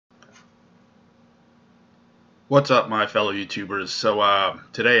What's up, my fellow YouTubers? So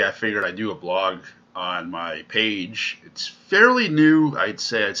today I figured I'd do a blog on my page. It's fairly new. I'd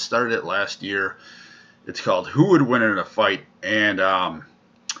say I started it last year. It's called Who Would Win in a Fight, and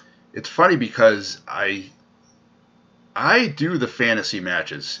it's funny because I do the fantasy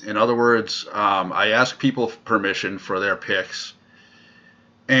matches. In other words, I ask people permission for their picks,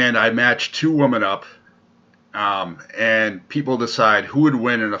 and I match two women up, and people decide who would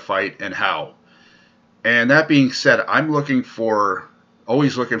win in a fight and how. And that being said,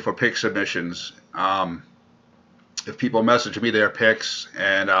 always looking for pick submissions. If people message me their picks,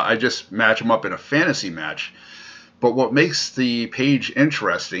 and I just match them up in a fantasy match. But what makes the page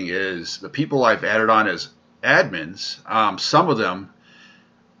interesting is the people I've added on as admins. Some of them,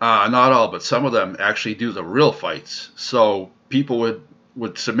 not all, but some of them actually do the real fights. So people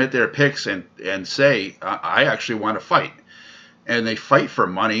would submit their picks and say, I actually want to fight. And they fight for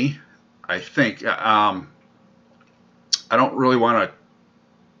money, I think. I don't really want to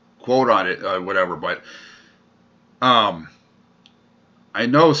quote on it, whatever, but I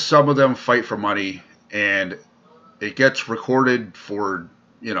know some of them fight for money, and it gets recorded for,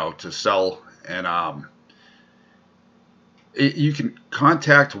 to sell. And you can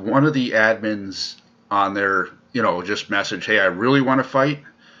contact one of the admins on their, just message, hey, I really want to fight.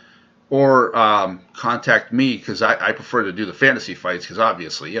 Or contact me, because I prefer to do the fantasy fights, because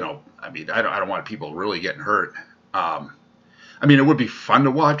obviously, I don't want people really getting hurt. It would be fun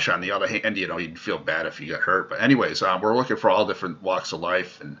to watch. On the other hand, you'd feel bad if you got hurt. But anyways, we're looking for all different walks of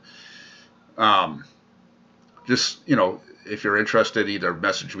life. And just, if you're interested, either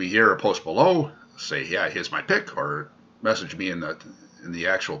message me here or post below. Say, yeah, here's my pick. Or message me in the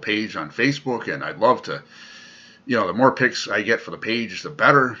actual page on Facebook. And I'd love to, the more picks I get for the page, the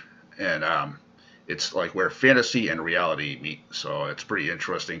better. And it's like where fantasy and reality meet. So it's pretty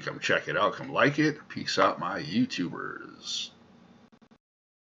interesting. Come check it out. Come like it. Peace out, my YouTubers.